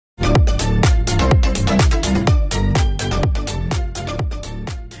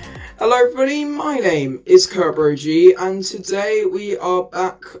Hello everybody, my name is CurtbroG and today we are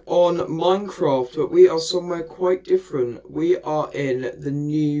back on Minecraft, but we are somewhere quite different. We are in the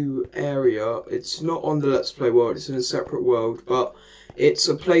new area. It's not on the Let's Play world, it's in a separate world, but it's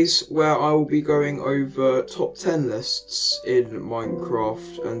a place where I will be going over top 10 lists in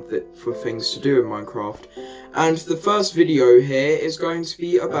Minecraft and for things to do in Minecraft. And the first video here is going to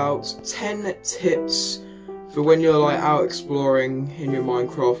be about 10 tips for when you're like out exploring in your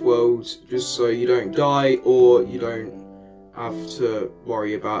Minecraft world, just so you don't die or you don't have to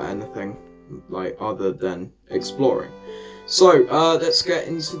worry about anything like other than exploring. So let's get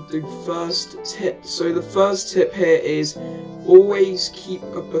into the first tip. So the first tip here is always keep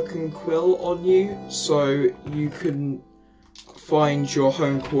a book and quill on you so you can find your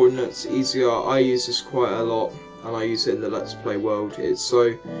home coordinates easier. I use this quite a lot, and I use it in the Let's Play world. It's so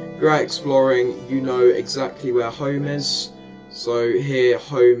if you're out exploring, you know exactly where home is. So here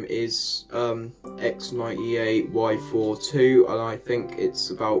home is X98 Y42, and I think it's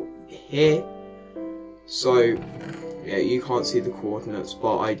about here. So yeah, you can't see the coordinates,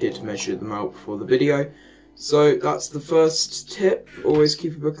 but I did measure them out before the video. So that's the first tip, always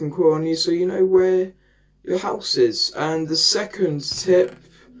keep a book and quill on you so you know where your house is. And the second tip,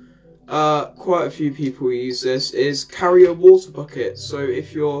 quite a few people use this, is carry a water bucket. So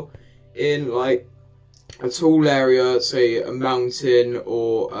if you're in like a tall area, say a mountain,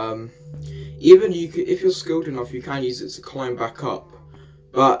 or even you could, if you're skilled enough, you can use it to climb back up.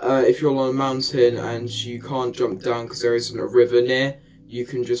 But if you're on a mountain and you can't jump down because there isn't a river near, you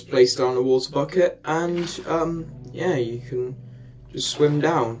can just place down a water bucket and yeah, you can just swim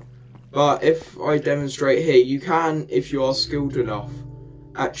down. But if I demonstrate here, you can, if you are skilled enough,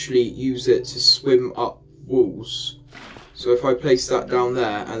 actually use it to swim up walls. So if I place that down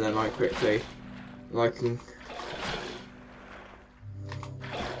there and then I quickly, I can,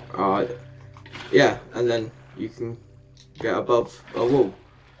 yeah, and then you can get above a wall.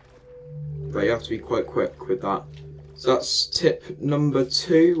 But you have to be quite quick with that. So that's tip number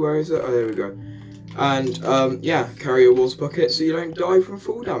 2. Where is it? Oh, there we go. And yeah, carry a water bucket so you don't die from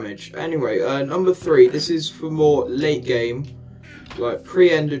fall damage. Anyway, number 3. This is for more late game, like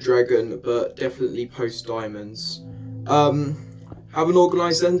pre-Ender Dragon, but definitely post-Diamonds. Have an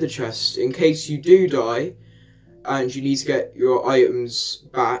organised Ender chest in case you do die and you need to get your items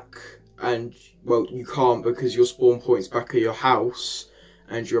back, and well, you can't because your spawn point's back at your house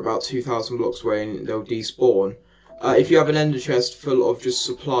and you're about 2,000 blocks away and they'll despawn. If you have an Ender chest full of just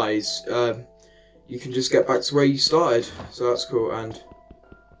supplies, you can just get back to where you started. So that's cool. And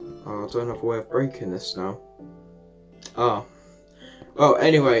I don't have a way of breaking this now. Well,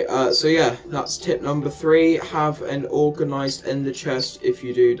 anyway, so yeah, that's tip number 3. Have an organised Ender chest if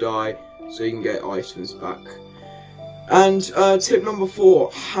you do die, so you can get items back. And tip number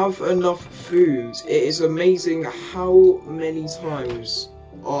 4, have enough food. It is amazing how many times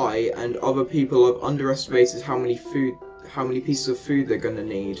I and other people have underestimated how many pieces of food they're going to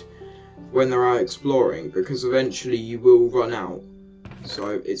need when they're out exploring, because eventually you will run out.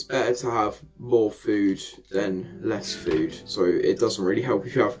 So it's better to have more food than less food. So it doesn't really help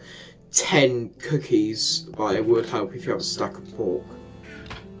if you have 10 cookies, but it would help if you have a stack of pork.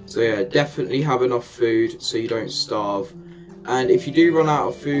 So yeah, definitely have enough food so you don't starve. And if you do run out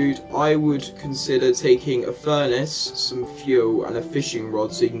of food, I would consider taking a furnace, some fuel and a fishing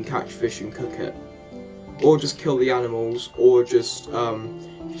rod so you can catch fish and cook it. Or just kill the animals, or just,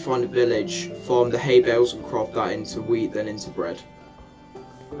 if you find a village, farm the hay bales and craft that into wheat, then into bread.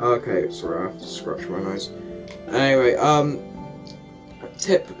 Okay, sorry, I have to scratch my nose. Anyway,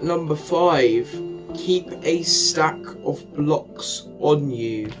 tip number 5, keep a stack of blocks on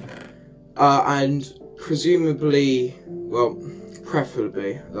you. And presumably, well,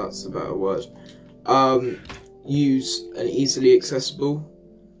 preferably, that's a better word, use an easily accessible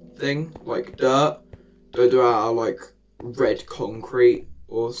thing, like dirt. Don't do it out of like red concrete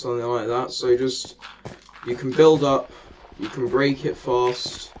or something like that. So just, you can build up, you can break it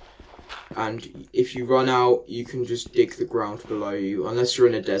fast, and if you run out, you can just dig the ground below you, unless you're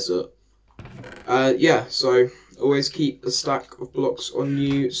in a desert. Yeah, so always keep a stack of blocks on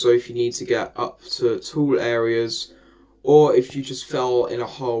you, so if you need to get up to tall areas, or if you just fell in a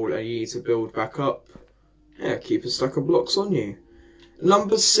hole and you need to build back up, yeah, keep a stack of blocks on you.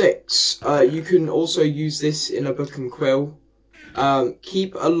 Number 6, you can also use this in a book and quill.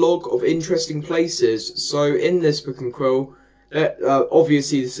 Keep a log of interesting places. So in this book and quill,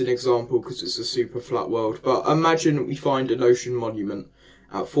 obviously this is an example because it's a super flat world, but imagine we find an ocean monument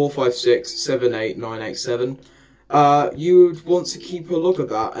at 456789887. You would want to keep a log of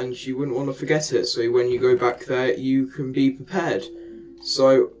that, and you wouldn't want to forget it, so when you go back there you can be prepared.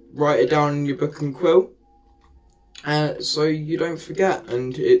 So write it down in your book and quill, so you don't forget,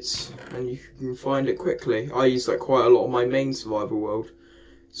 and you can find it quickly. I use that quite a lot on my main survival world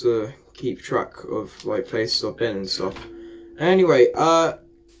to keep track of like places I've been and stuff. Anyway,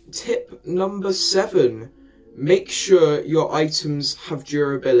 tip number 7: make sure your items have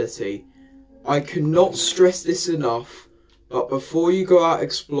durability. I cannot stress this enough, but before you go out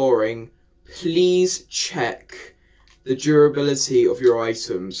exploring, please check the durability of your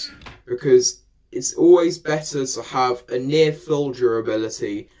items, because it's always better to have a near full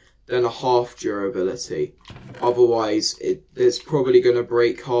durability than a half durability. Otherwise, it's probably going to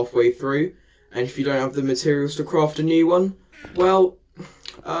break halfway through, and if you don't have the materials to craft a new one, well,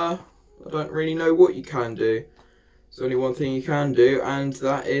 I don't really know what you can do. There's only one thing you can do, and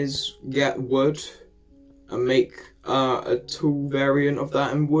that is get wood and make a tool variant of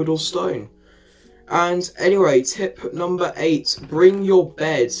that in wood or stone. And anyway, tip number 8, bring your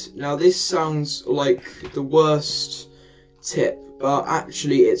bed. Now this sounds like the worst tip, but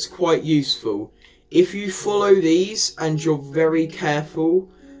actually it's quite useful. If you follow these and you're very careful,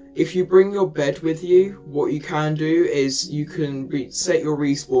 if you bring your bed with you, what you can do is you can set your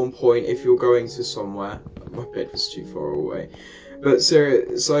respawn point if you're going to somewhere. My bed was too far away. But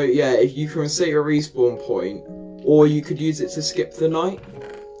so yeah, if you can set your respawn point, or you could use it to skip the night.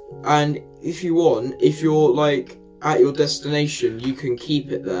 And if you want, if you're like at your destination, you can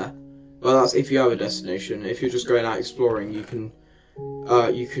keep it there. Well, that's if you have a destination. If you're just going out exploring, you can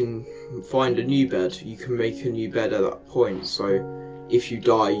find a new bed. You can make a new bed at that point. So if you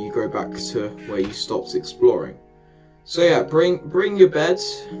die, you go back to where you stopped exploring. So yeah, bring your bed.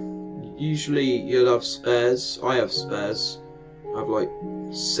 Usually you'll have spares. I have spares. I have like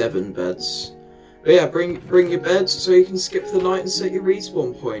 7 beds. But yeah, bring your bed so you can skip the night and set your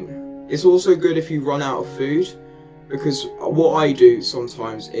respawn point. It's also good if you run out of food, because what I do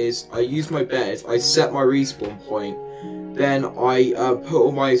sometimes is I use my bed, I set my respawn point, then I put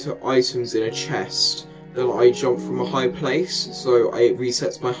all my items in a chest, then I jump from a high place, so it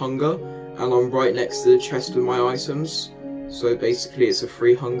resets my hunger, and I'm right next to the chest with my items. So basically it's a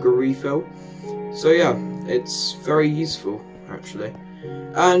free hunger refill. So yeah, it's very useful actually.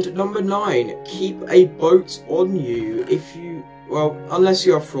 And number 9, keep a boat on you if you, well, unless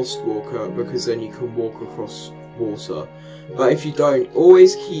you have Frostwalker, because then you can walk across water. But if you don't,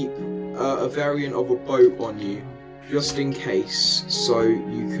 always keep a variant of a boat on you, just in case, so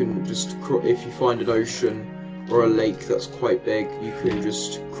you can just, if you find an ocean or a lake that's quite big, you can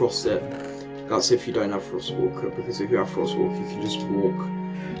just cross it. That's if you don't have Frostwalker, because if you have Frostwalker, you can just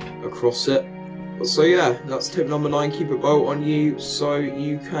walk across it. So yeah, that's tip number 9, keep a boat on you so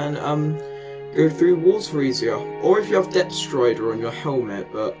you can go through water easier. Or if you have Depth Strider on your helmet,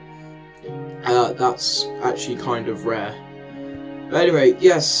 but that's actually kind of rare. But anyway,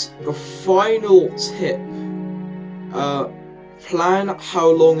 yes, the final tip, plan how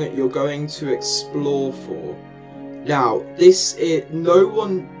long you're going to explore for. Now, this is, no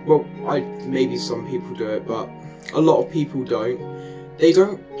one, well, maybe some people do it, but a lot of people don't. They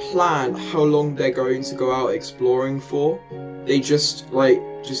don't plan how long they're going to go out exploring for. They just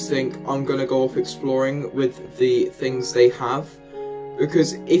think, I'm gonna go off exploring with the things they have.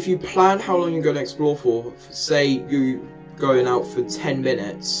 Because if you plan how long you're gonna explore for, say you going out for 10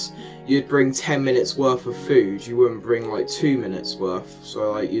 minutes, you'd bring 10 minutes worth of food. You wouldn't bring like 2 minutes worth.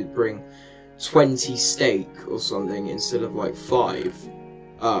 So like you'd bring 20 steak or something instead of like 5.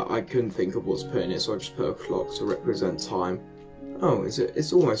 I couldn't think of what's put in it, so I just put a clock to represent time. Oh, is it?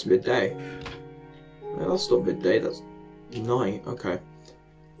 It's almost midday. No, that's not midday, that's night. Okay.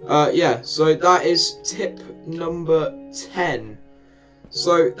 Yeah, so that is tip number 10.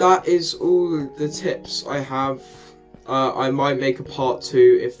 So that is all the tips I have. I might make a part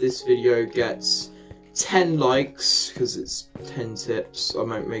 2 if this video gets 10 likes, because it's 10 tips. I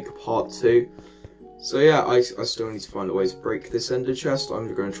might make a part 2. So yeah, I still need to find a way to break this ender chest.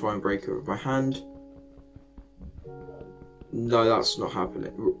 I'm going to try and break it with my hand. No, that's not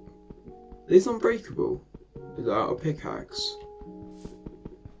happening. These unbreakable? Is that a pickaxe?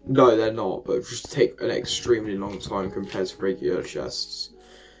 No, they're not, but just take an extremely long time compared to regular chests.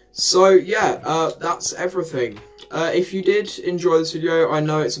 So yeah, that's everything. If you did enjoy this video, I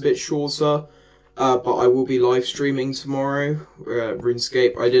know it's a bit shorter, but I will be live streaming tomorrow,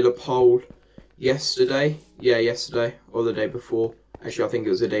 RuneScape. I did a poll yesterday. Yeah, yesterday, or the day before. Actually, I think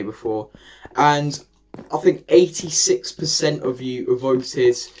it was the day before. And I think 86% of you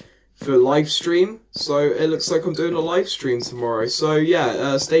voted for live stream, so it looks like I'm doing a live stream tomorrow. So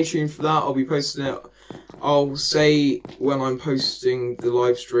yeah, stay tuned for that. I'll be posting it. I'll say when I'm posting the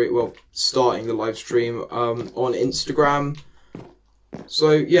live stream, well, starting the live stream on Instagram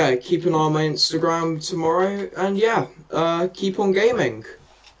So yeah, keep an eye on my Instagram tomorrow, and yeah, keep on gaming.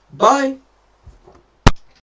 Bye!